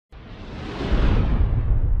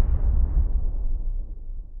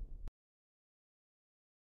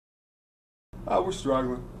We're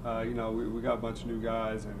struggling. We got a bunch of new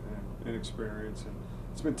guys and inexperience, and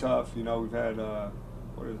it's been tough. We've had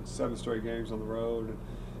 7 straight games on the road, and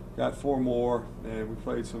got 4 more, and we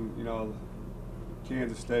played some,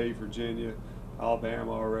 Kansas State, Virginia,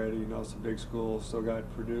 Alabama already. Some big schools. Still got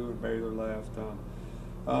Purdue and Baylor left.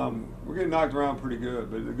 We're getting knocked around pretty good,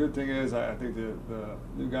 but the good thing is I think the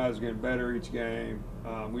new guys are getting better each game.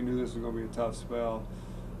 We knew this was going to be a tough spell.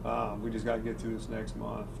 We just got to get through this next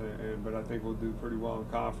month, but I think we'll do pretty well in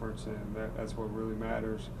conference, and that's what really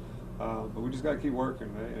matters. But we just got to keep working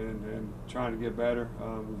and trying to get better.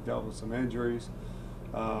 We've dealt with some injuries,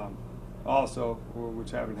 also,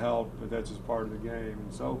 which haven't helped, but that's just part of the game.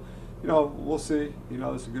 And so, we'll see.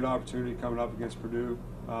 This is a good opportunity coming up against Purdue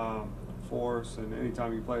for us, and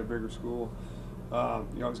anytime you play a bigger school,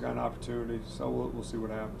 you always got an opportunity. So we'll see what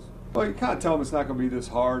happens. Well, you kind of tell them it's not going to be this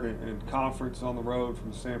hard in conference on the road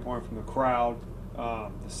from the standpoint from the crowd, the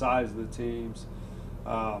size of the teams,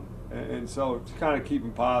 and so to kind of keep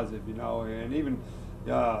them positive, and even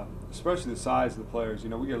especially the size of the players.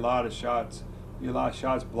 We get a lot of shots. We get a lot of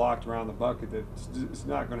shots blocked around the bucket that it's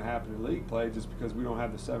not going to happen in league play just because we don't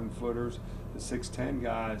have the 7-footers, the 6'10"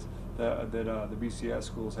 guys that the BCS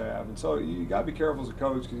schools have, and so you got to be careful as a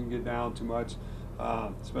coach because you can get down too much.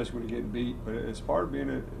 Especially when you're getting beat. But as part of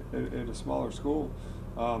being at a smaller school,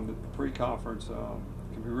 the pre-conference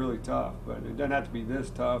can be really tough. But it doesn't have to be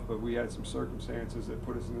this tough, but we had some circumstances that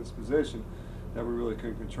put us in this position that we really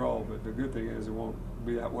couldn't control. But the good thing is it won't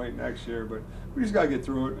be that way next year. But we just got to get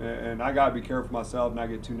through it, and I got to be careful myself, not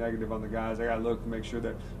get too negative on the guys. I got to look to make sure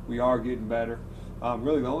that we are getting better.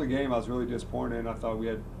 Really, the only game I was really disappointed in, I thought we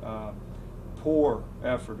had poor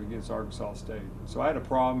effort against Arkansas State. So I had a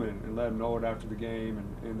problem and let them know it after the game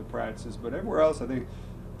and in the practices. But everywhere else, I think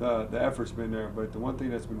the effort's been there. But the one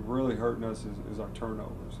thing that's been really hurting us is our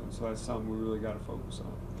turnovers. And so that's something we really got to focus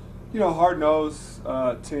on. Hard-nosed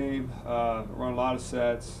team, run a lot of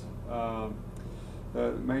sets.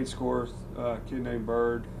 The main scorer, a kid named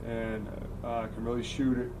Bird, and can really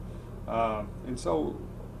shoot it. And so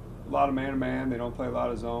a lot of man-to-man. They don't play a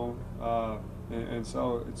lot of zone. And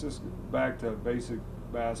so it's just back to basic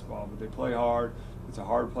basketball, but they play hard. It's a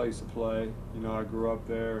hard place to play. I grew up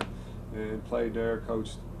there and played there,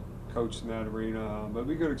 coached in that arena. But it'll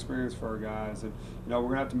be a good experience for our guys. And, we're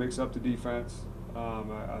going to have to mix up the defense.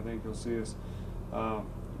 I think you'll see us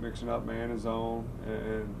mixing up man and zone.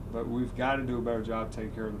 But we've got to do a better job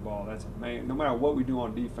taking care of the ball. That's a main. No matter what we do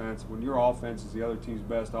on defense, when your offense is the other team's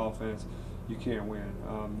best offense, you can't win.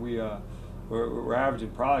 We're averaging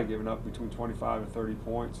probably giving up between 25 and 30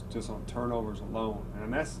 points just on turnovers alone.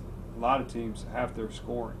 And that's a lot of teams have their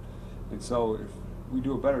scoring. And so if we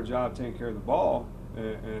do a better job taking care of the ball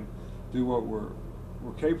and do what we're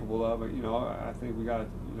capable of, I think we got,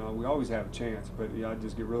 we always have a chance. But, I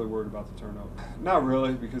just get really worried about the turnover. Not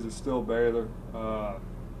really, because it's still Baylor.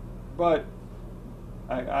 But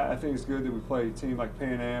I think it's good that we play a team like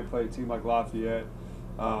Pan Am, play a team like Lafayette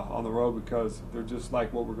on the road, because they're just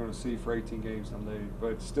like what we're going to see for 18 games in the league.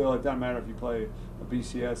 But still, it doesn't matter if you play a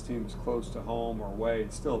BCS team that's close to home or away.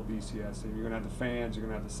 It's still a BCS team. You're going to have the fans, you're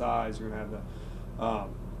going to have the size, you're going to have the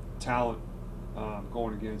talent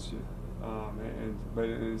going against you. But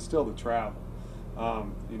it's still the travel.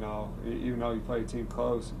 Even though you play a team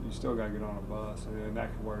close, you still got to get on a bus, and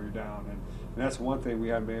that can wear you down. And that's one thing we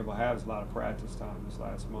haven't been able to have is a lot of practice time this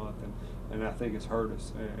last month, and I think it's hurt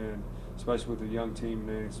us, and especially with a young team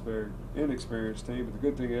and an inexperienced team. But the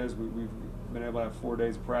good thing is we've been able to have 4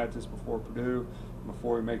 days of practice before Purdue,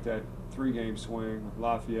 before we make that 3-game swing with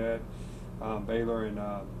Lafayette, Baylor, and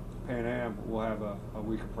Pan Am. We'll have a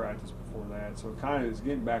week of practice before that. So it kind of is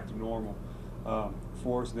getting back to normal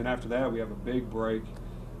for us. And then after that, we have a big break.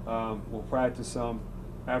 We'll practice some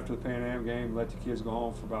after the Pan Am game, let the kids go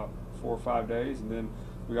home for about 4 or 5 days, and then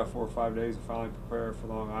we got 4 or 5 days to finally prepare for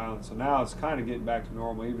Long Island. So now it's kind of getting back to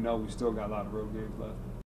normal, even though we still got a lot of road games left.